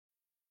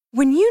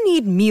When you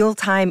need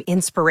mealtime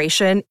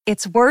inspiration,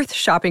 it's worth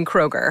shopping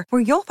Kroger,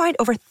 where you'll find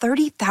over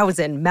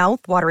 30,000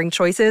 mouth-watering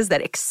choices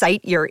that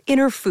excite your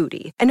inner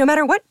foodie. And no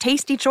matter what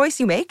tasty choice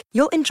you make,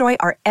 you'll enjoy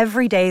our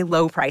everyday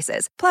low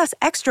prices, plus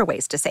extra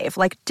ways to save,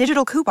 like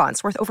digital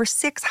coupons worth over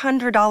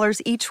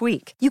 $600 each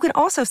week. You can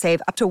also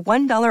save up to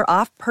 $1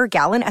 off per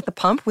gallon at the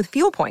pump with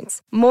fuel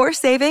points. More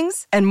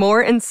savings and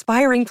more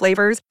inspiring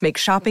flavors make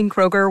shopping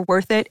Kroger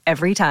worth it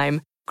every time.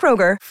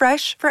 Kroger,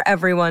 fresh for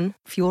everyone.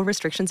 Fuel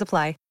restrictions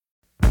apply.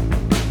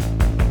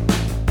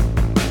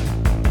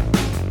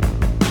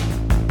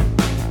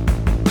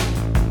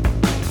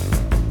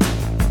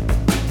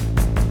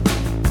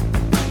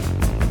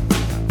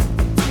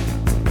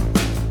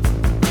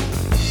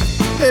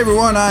 Hey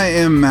everyone, I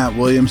am Matt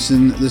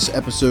Williamson. This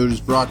episode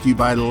is brought to you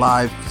by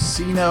Live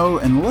Casino,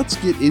 and let's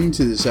get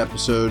into this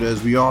episode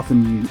as we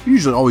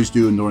usually always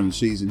do during the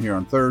season here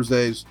on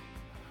Thursdays.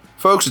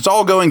 Folks, it's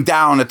all going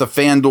down at the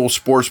FanDuel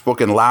Sportsbook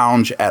and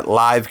Lounge at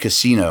Live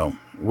Casino,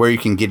 where you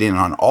can get in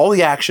on all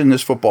the action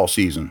this football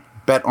season.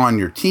 Bet on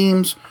your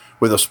teams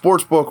with a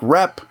sportsbook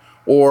rep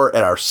or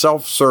at our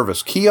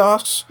self-service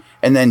kiosks,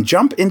 and then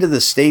jump into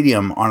the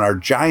stadium on our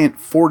giant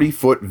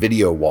 40-foot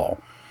video wall.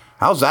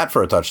 How's that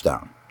for a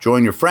touchdown?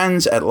 Join your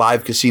friends at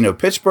Live Casino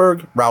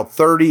Pittsburgh, Route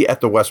 30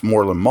 at the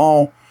Westmoreland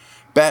Mall.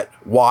 Bet,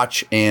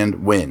 watch,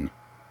 and win.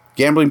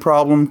 Gambling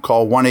problem?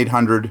 Call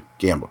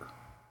 1-800-GAMBLER.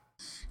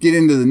 Get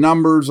into the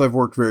numbers. I've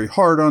worked very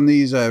hard on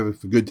these. I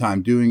have a good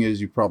time doing it,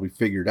 as you probably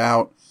figured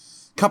out.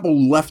 A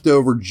couple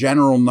leftover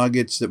general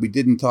nuggets that we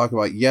didn't talk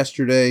about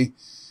yesterday.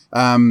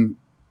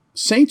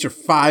 Saints are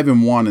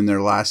 5-1 in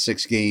their last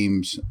 6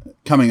 games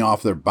coming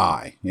off their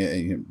bye.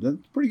 Yeah,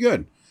 that's pretty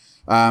good.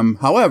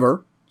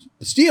 However,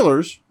 the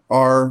Steelers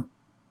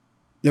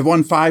they've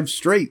won 5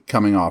 straight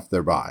coming off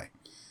their bye.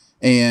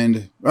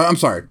 And I'm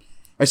sorry,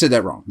 I said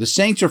that wrong. The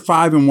Saints are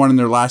 5-1 in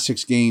their last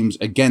 6 games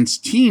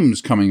against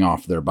teams coming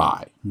off their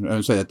bye.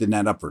 I say that didn't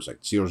add up for a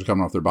second. Steelers are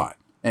coming off their bye.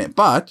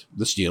 But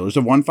the Steelers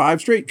have won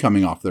 5 straight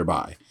coming off their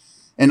bye.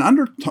 And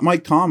under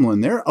Mike Tomlin,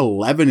 they're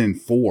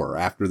 11-4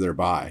 after their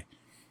bye.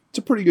 It's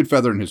a pretty good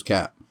feather in his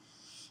cap.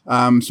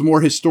 Some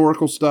more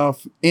historical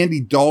stuff.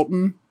 Andy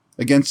Dalton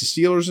against the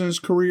Steelers in his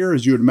career,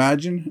 as you would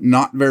imagine,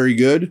 not very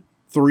good.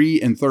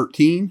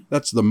 3-13.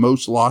 That's the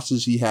most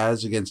losses he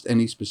has against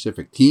any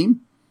specific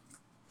team.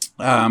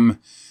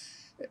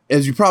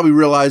 As you probably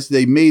realize,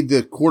 they made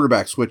the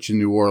quarterback switch in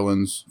New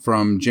Orleans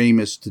from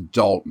Jameis to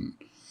Dalton.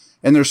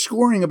 And they're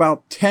scoring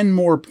about 10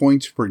 more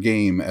points per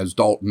game as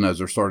Dalton as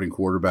their starting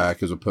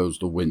quarterback as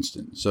opposed to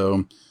Winston.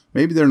 So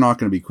maybe they're not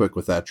going to be quick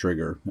with that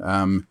trigger.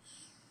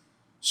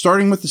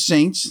 Starting with the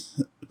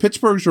Saints,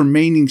 Pittsburgh's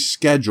remaining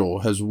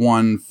schedule has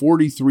won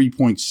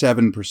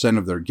 43.7%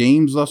 of their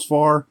games thus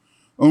far.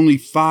 Only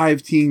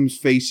 5 teams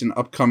face an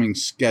upcoming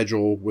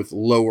schedule with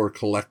lower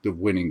collective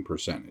winning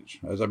percentage.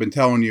 As I've been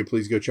telling you,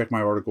 please go check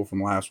my article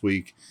from last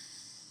week.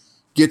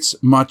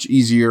 Gets much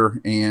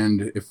easier,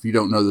 and if you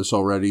don't know this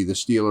already, the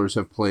Steelers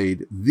have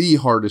played the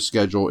hardest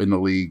schedule in the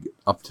league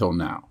up till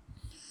now.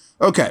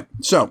 Okay,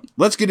 so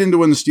let's get into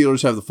when the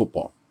Steelers have the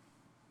football.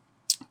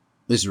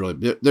 This is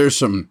really, there's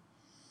some,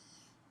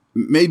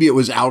 maybe it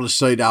was out of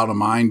sight, out of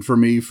mind for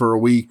me for a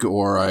week,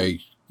 or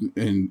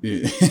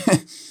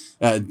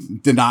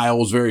denial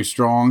was very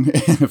strong.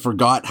 I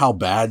forgot how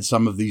bad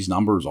some of these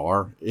numbers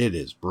are. It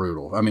is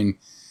brutal. I mean,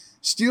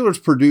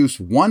 Steelers produce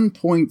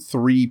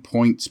 1.3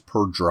 points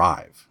per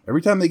drive.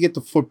 Every time they get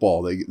the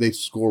football, they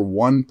score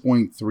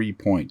 1.3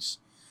 points.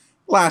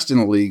 Last in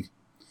the league.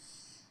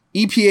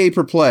 EPA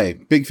per play.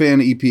 Big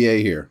fan of EPA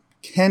here.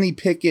 Kenny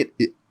Pickett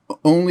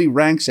only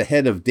ranks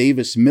ahead of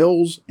Davis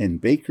Mills and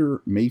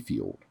Baker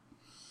Mayfield.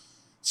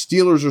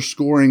 Steelers are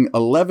scoring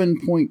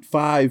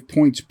 11.5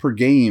 points per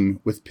game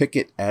with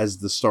Pickett as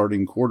the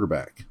starting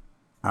quarterback.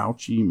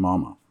 Ouchie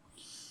mama.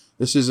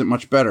 This isn't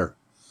much better.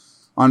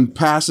 On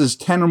passes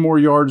 10 or more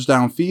yards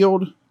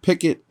downfield,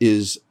 Pickett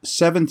is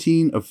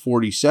 17 of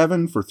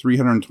 47 for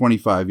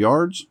 325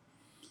 yards.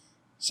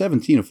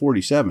 17 of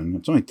 47.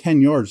 It's only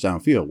 10 yards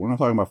downfield. We're not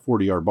talking about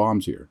 40-yard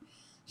bombs here.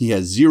 He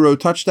has 0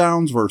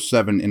 touchdowns versus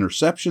 7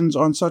 interceptions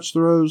on such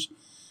throws,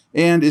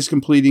 and is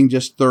completing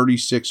just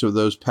 36 of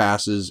those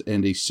passes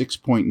and a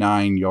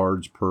 6.9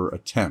 yards per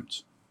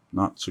attempt.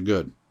 Not so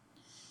good.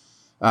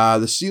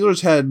 The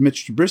Steelers had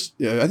Mitch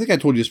Trubisky. I think I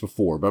told you this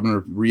before, but I'm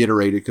going to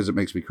reiterate it because it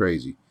makes me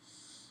crazy.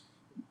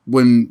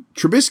 When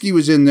Trubisky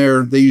was in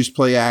there, they used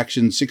play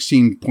action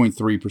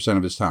 16.3%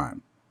 of his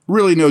time.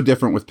 Really no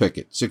different with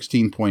Pickett,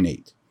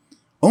 16.8.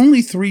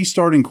 Only 3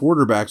 starting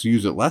quarterbacks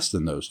use it less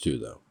than those 2,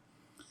 though.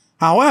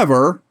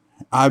 However,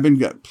 I've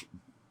been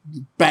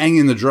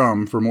banging the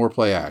drum for more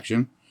play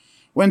action.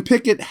 When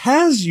Pickett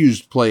has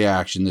used play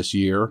action this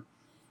year,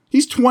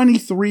 he's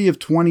 23 of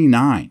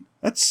 29.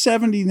 That's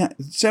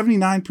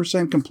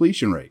 79%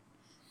 completion rate.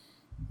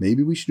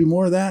 Maybe we should do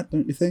more of that,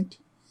 don't you think?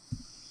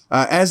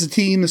 As a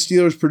team, the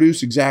Steelers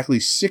produce exactly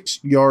 6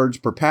 yards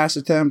per pass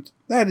attempt.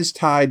 That is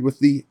tied with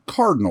the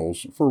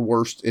Cardinals for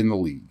worst in the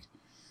league.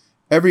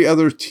 Every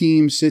other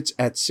team sits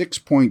at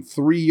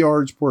 6.3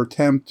 yards per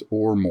attempt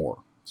or more.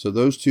 So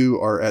those two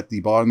are at the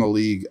bottom of the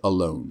league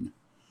alone.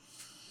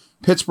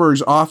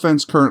 Pittsburgh's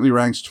offense currently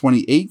ranks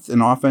 28th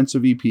in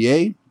offensive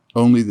EPA.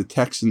 Only the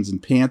Texans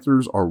and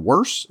Panthers are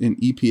worse in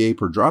EPA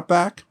per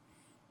dropback.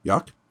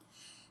 Yuck.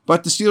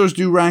 But the Steelers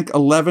do rank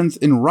 11th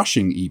in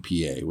rushing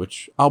EPA,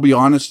 which I'll be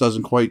honest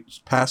doesn't quite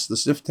pass the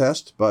sniff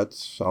test,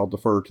 but I'll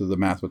defer to the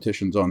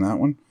mathematicians on that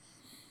one.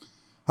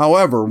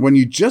 However, when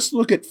you just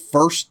look at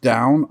first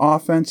down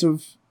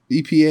offensive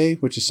EPA,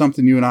 which is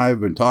something you and I have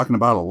been talking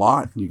about a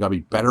lot, you got to be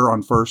better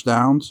on first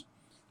downs.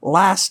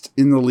 Last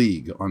in the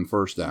league on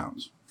first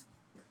downs.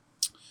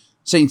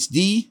 Saints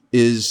D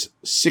is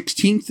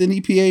 16th in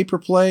EPA per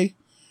play,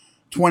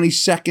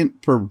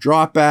 22nd per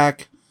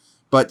dropback,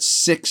 but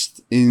 6th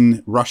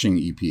in rushing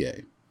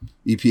EPA.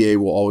 EPA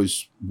will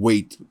always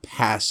weight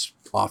pass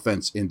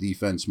offense and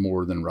defense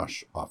more than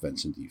rush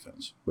offense and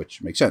defense,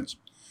 which makes sense.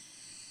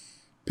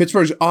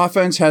 Pittsburgh's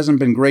offense hasn't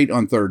been great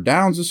on third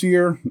downs this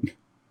year,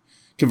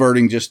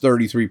 converting just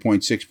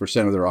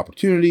 33.6% of their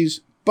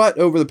opportunities, but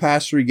over the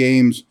past 3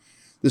 games,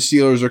 the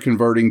Steelers are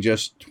converting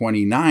just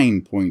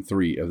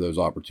 29.3 of those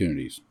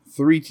opportunities.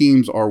 3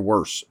 teams are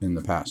worse in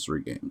the past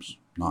 3 games.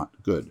 Not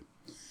good.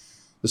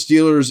 The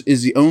Steelers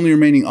is the only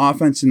remaining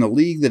offense in the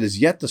league that has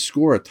yet to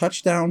score a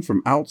touchdown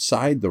from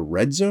outside the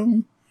red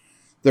zone.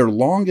 Their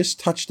longest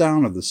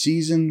touchdown of the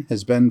season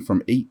has been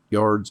from 8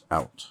 yards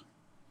out.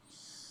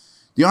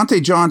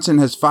 Deontay Johnson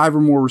has 5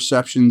 or more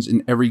receptions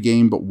in every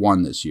game but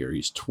 1 this year.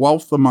 He's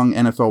 12th among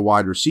NFL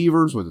wide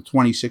receivers with a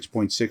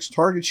 26.6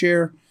 target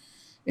share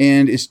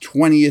and is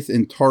 20th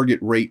in target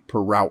rate per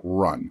route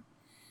run.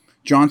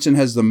 Johnson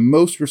has the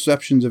most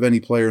receptions of any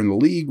player in the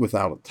league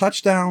without a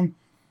touchdown.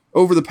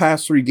 Over the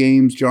past 3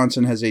 games,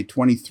 Johnson has a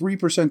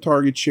 23%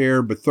 target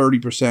share, but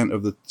 30%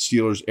 of the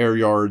Steelers' air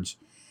yards.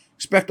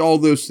 Expect all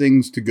those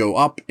things to go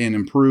up and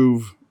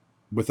improve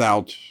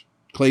without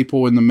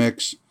Claypool in the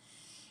mix.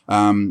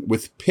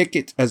 With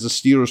Pickett as a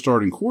Steelers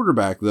starting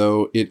quarterback,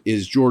 though, it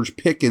is George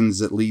Pickens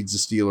that leads the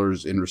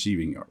Steelers in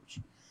receiving yards.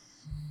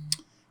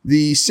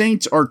 The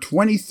Saints are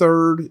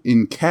 23rd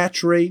in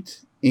catch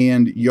rate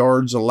and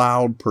yards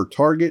allowed per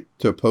target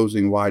to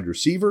opposing wide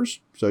receivers.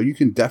 So you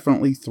can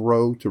definitely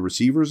throw to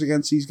receivers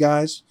against these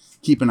guys.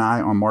 Keep an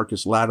eye on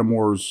Marcus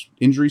Lattimore's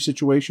injury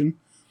situation.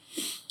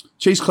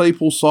 Chase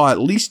Claypool saw at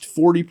least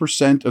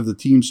 40% of the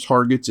team's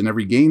targets in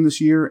every game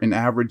this year and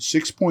averaged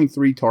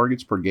 6.3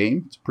 targets per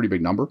game. It's a pretty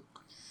big number.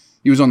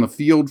 He was on the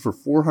field for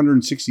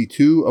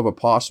 462 of a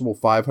possible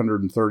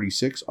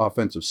 536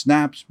 offensive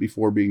snaps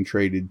before being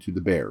traded to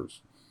the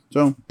Bears.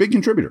 So, big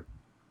contributor.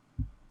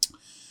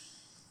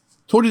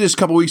 Told you this a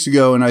couple weeks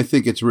ago, and I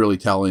think it's really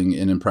telling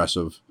and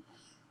impressive.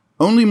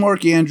 Only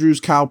Mark Andrews,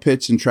 Kyle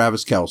Pitts, and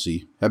Travis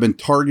Kelce have been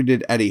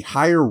targeted at a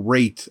higher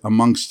rate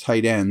amongst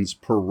tight ends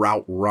per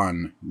route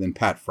run than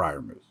Pat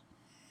Freiermuth.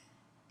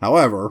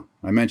 However,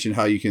 I mentioned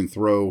how you can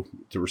throw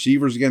to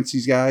receivers against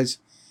these guys.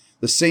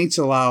 The Saints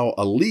allow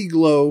a league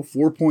low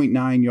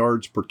 4.9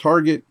 yards per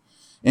target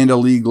and a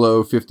league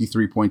low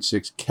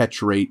 53.6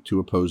 catch rate to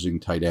opposing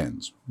tight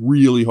ends.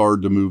 Really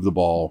hard to move the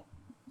ball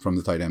from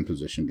the tight end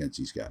position against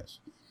these guys.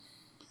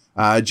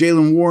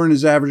 Jaylen Warren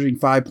is averaging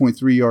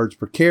 5.3 yards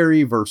per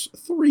carry versus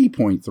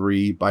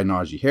 3.3 by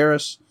Najee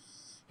Harris.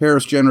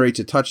 Harris generates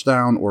a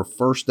touchdown or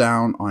first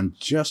down on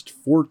just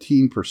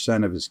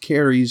 14% of his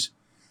carries,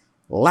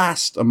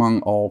 last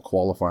among all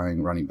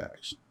qualifying running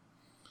backs.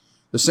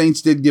 The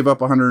Saints did give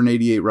up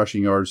 188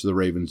 rushing yards to the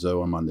Ravens,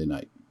 though, on Monday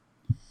night.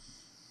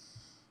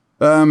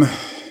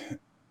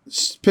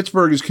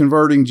 Pittsburgh is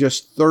converting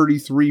just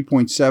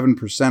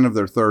 33.7% of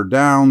their third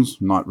downs.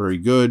 Not very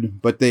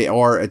good, but they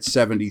are at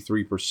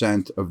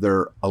 73% of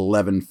their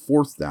 11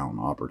 fourth down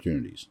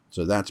opportunities.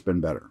 So that's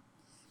been better.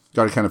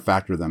 Got to kind of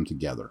factor them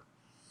together.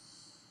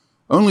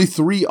 Only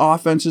 3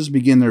 offenses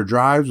begin their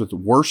drives with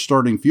worse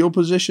starting field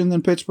position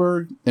than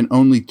Pittsburgh, and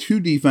only 2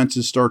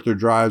 defenses start their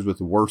drives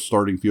with worse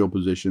starting field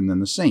position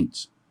than the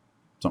Saints.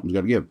 Something's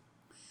got to give.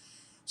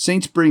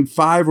 Saints bring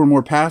 5 or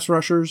more pass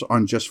rushers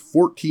on just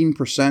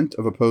 14%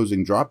 of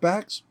opposing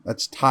dropbacks.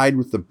 That's tied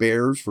with the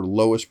Bears for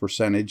lowest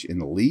percentage in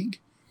the league.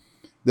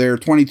 Their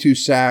 22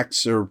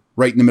 sacks are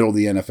right in the middle of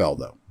the NFL,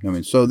 though. I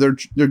mean, so they're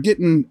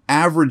getting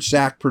average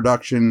sack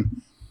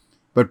production,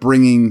 but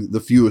bringing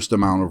the fewest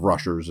amount of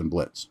rushers and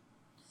blitz.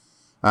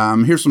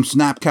 Here's some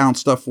snap count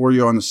stuff for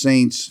you on the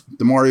Saints.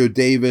 Demario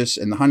Davis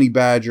and the Honey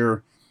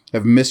Badger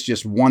have missed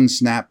just 1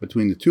 snap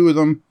between the 2 of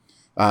them.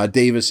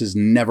 Davis has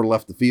never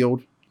left the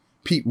field.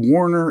 Pete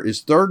Warner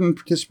is 3rd in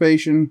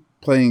participation,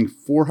 playing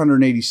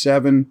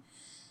 487,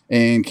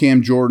 and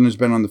Cam Jordan has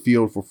been on the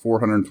field for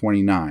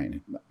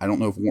 429. I don't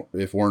know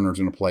if Warner's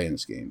going to play in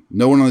this game.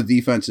 No one on the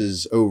defense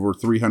is over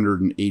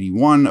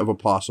 381 of a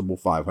possible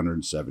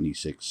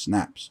 576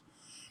 snaps.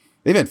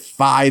 They've had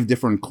 5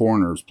 different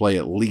corners play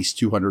at least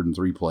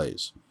 203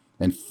 plays,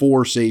 and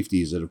 4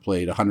 safeties that have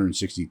played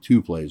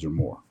 162 plays or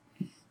more.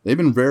 They've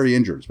been very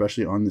injured,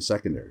 especially on the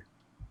secondary.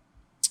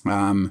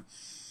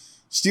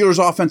 Steelers'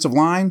 offensive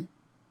line,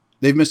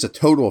 they've missed a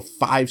total of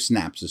 5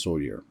 snaps this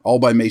whole year, all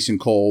by Mason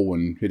Cole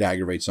when it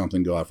aggravates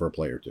something, go out for a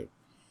play or 2.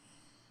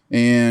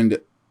 And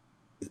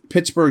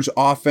Pittsburgh's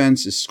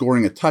offense is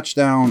scoring a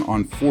touchdown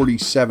on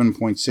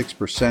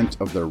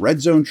 47.6% of their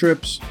red zone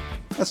trips.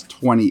 That's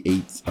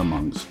 28th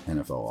amongst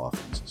NFL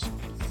offenses.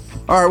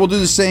 All right, we'll do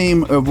the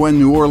same of when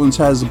New Orleans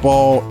has the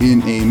ball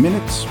in a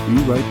minute.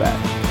 Be right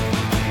back.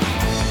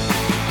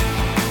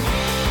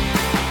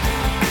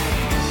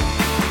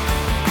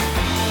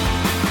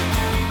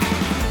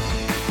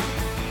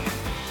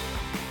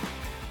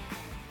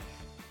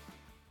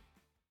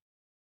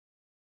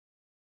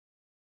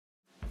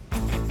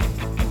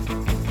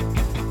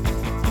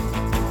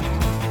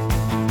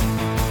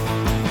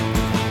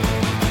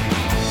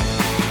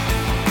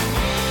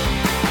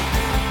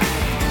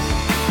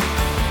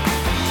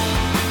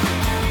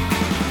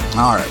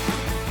 All right.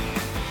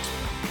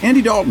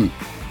 Andy Dalton,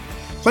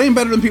 playing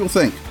better than people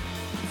think.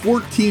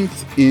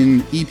 14th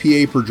in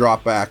EPA per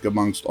dropback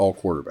amongst all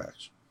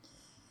quarterbacks.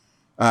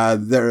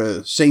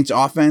 Their Saints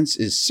offense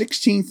is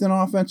 16th in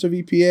offensive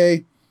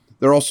EPA.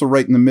 They're also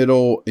right in the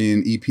middle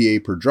in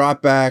EPA per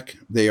dropback.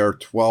 They are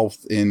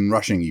 12th in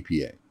rushing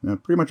EPA.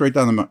 Pretty much right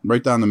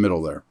down the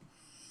middle there.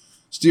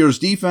 Steelers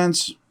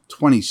defense,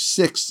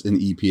 26th in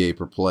EPA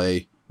per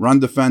play. Run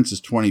defense is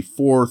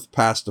 24th.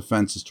 Pass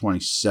defense is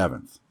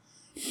 27th.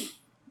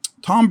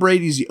 Tom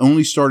Brady's the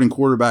only starting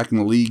quarterback in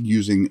the league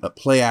using a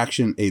play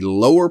action a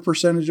lower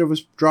percentage of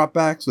his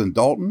dropbacks than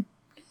Dalton.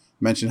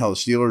 Mentioned how the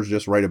Steelers are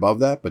just right above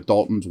that, but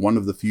Dalton's one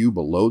of the few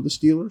below the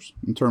Steelers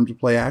in terms of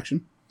play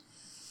action.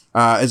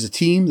 As a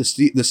team,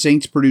 the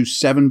Saints produce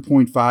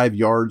 7.5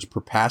 yards per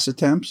pass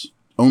attempts.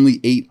 Only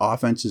 8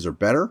 offenses are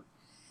better.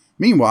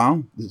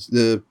 Meanwhile,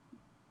 the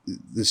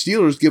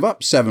Steelers give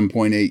up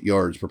 7.8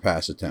 yards per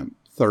pass attempt,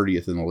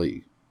 30th in the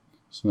league.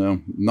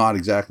 So not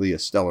exactly a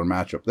stellar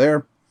matchup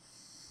there.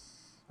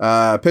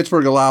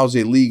 Pittsburgh allows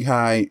a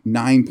league-high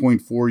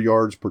 9.4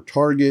 yards per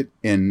target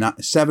and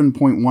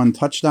 7.1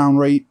 touchdown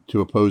rate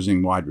to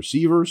opposing wide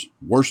receivers.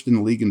 Worst in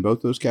the league in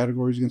both those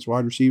categories against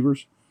wide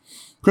receivers.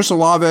 Chris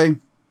Olave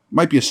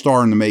might be a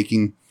star in the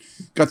making.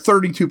 Got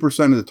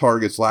 32% of the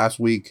targets last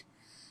week.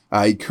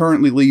 He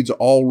currently leads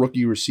all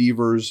rookie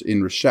receivers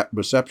in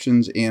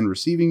receptions and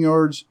receiving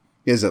yards.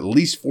 He has at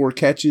least 4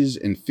 catches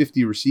and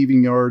 50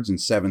 receiving yards in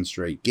 7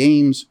 straight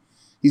games.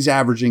 He's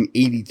averaging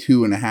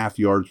 82.5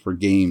 yards per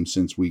game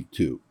since week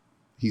 2.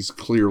 He's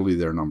clearly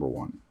their number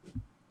one.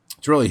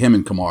 It's really him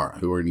and Kamara,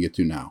 who we're going to get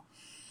to now.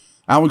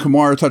 Alvin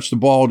Kamara touched the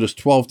ball just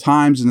 12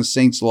 times, and the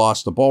Saints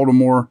lost to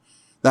Baltimore.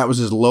 That was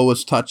his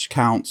lowest touch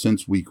count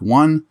since week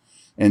 1,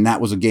 and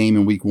that was a game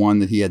in week 1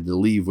 that he had to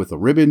leave with a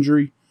rib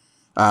injury.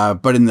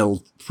 But in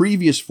the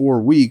previous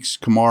 4 weeks,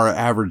 Kamara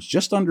averaged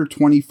just under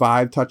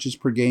 25 touches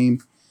per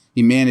game.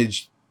 He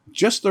managed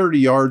just 30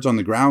 yards on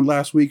the ground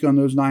last week on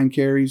those 9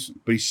 carries,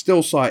 but he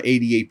still saw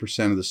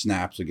 88% of the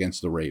snaps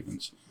against the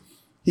Ravens.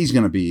 He's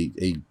going to be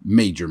a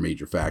major,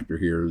 major factor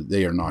here.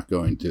 They are not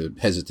going to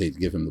hesitate to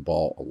give him the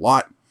ball a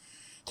lot.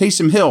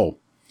 Taysom Hill,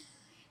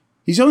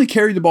 he's only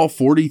carried the ball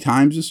 40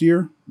 times this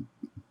year,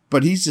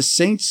 but he's the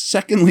Saints'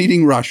 second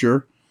leading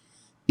rusher.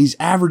 He's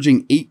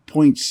averaging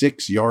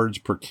 8.6 yards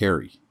per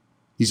carry.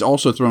 He's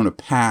also thrown a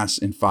pass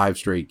in 5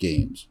 straight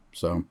games.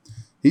 So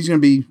he's going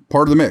to be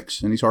part of the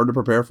mix, and he's hard to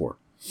prepare for.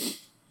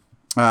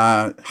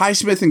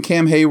 Highsmith and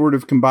Cam Hayward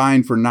have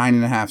combined for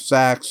 9.5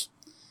 sacks.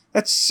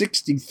 That's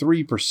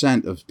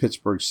 63% of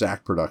Pittsburgh's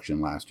sack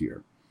production last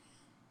year.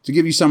 To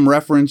give you some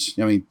reference,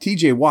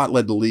 TJ Watt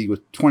led the league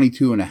with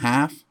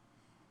 22.5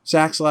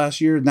 sacks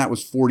last year, and that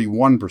was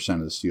 41%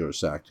 of the Steelers'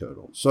 sack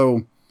total.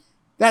 So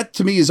that,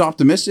 to me, is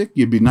optimistic.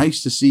 It'd be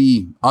nice to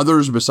see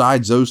others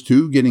besides those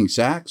 2 getting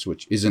sacks,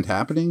 which isn't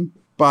happening.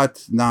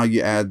 But now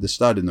you add the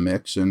stud in the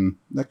mix, and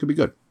that could be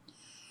good.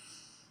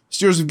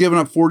 Steelers have given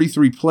up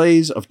 43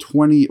 plays of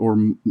 20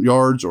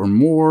 yards or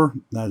more.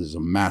 That is a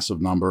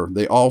massive number.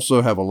 They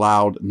also have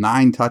allowed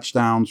 9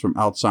 touchdowns from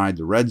outside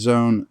the red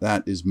zone.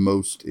 That is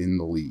most in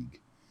the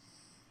league.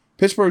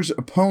 Pittsburgh's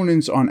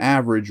opponents on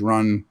average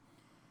run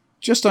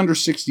just under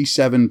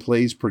 67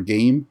 plays per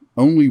game.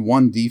 Only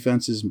one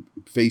defense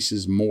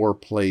faces more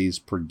plays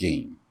per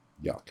game.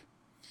 Yuck.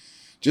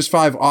 Just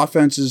 5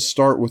 offenses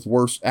start with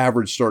worse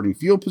average starting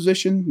field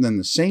position than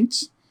the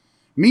Saints.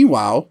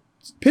 Meanwhile,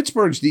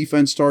 Pittsburgh's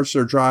defense starts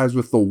their drives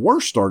with the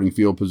worst starting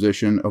field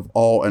position of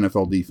all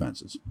NFL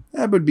defenses.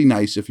 That would be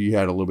nice if you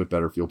had a little bit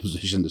better field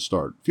position to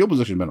start. Field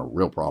position has been a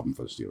real problem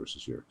for the Steelers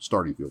this year,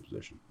 starting field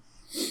position.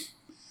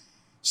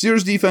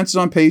 Steelers defense is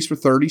on pace for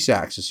 30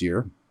 sacks this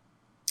year.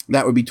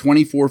 That would be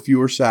 24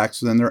 fewer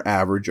sacks than their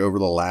average over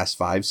the last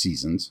 5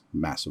 seasons.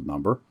 Massive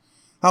number.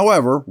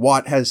 However,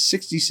 Watt has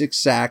 66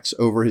 sacks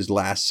over his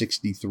last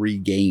 63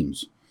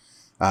 games.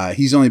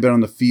 He's only been on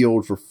the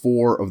field for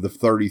 4 of the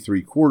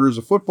 33 quarters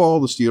of football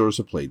the Steelers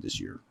have played this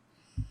year.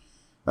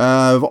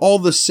 Of all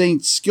the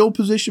Saints skill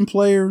position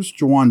players,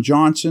 Juwan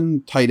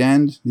Johnson, tight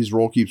end, his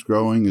role keeps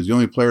growing, is the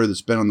only player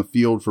that's been on the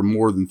field for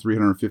more than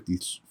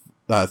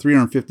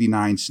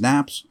 359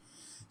 snaps.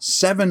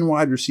 7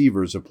 wide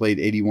receivers have played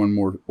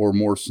 81 or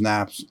more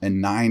snaps,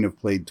 and 9 have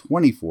played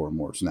 24 or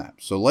more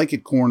snaps. So like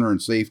at corner and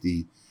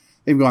safety,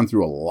 they've gone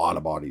through a lot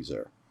of bodies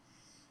there.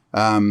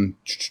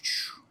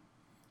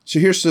 So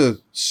here's the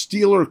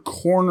Steeler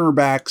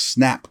cornerback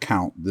snap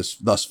count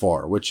thus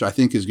far, which I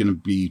think is going to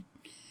be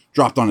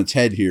dropped on its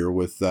head here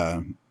with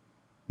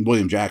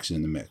William Jackson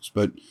in the mix.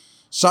 But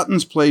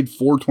Sutton's played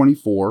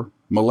 424.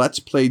 Millett's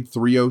played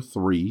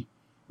 303.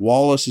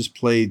 Wallace has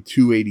played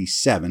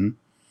 287.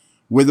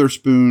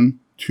 Witherspoon,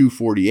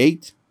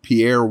 248.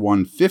 Pierre,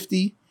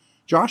 150.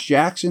 Josh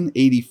Jackson,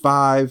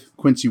 85.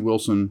 Quincy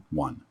Wilson,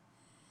 1.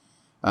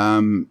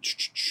 And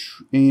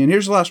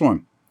here's the last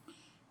one.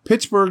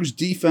 Pittsburgh's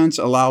defense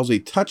allows a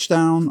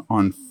touchdown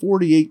on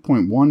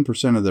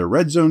 48.1% of their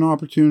red zone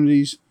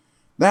opportunities.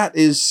 That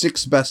is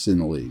 6th best in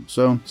the league.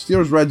 So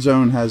Steelers red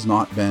zone has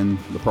not been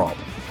the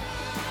problem.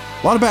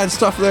 A lot of bad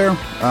stuff there.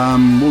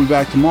 We'll be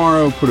back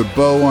tomorrow. Put a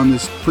bow on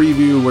this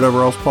preview.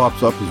 Whatever else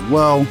pops up as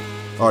well.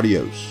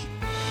 Adios.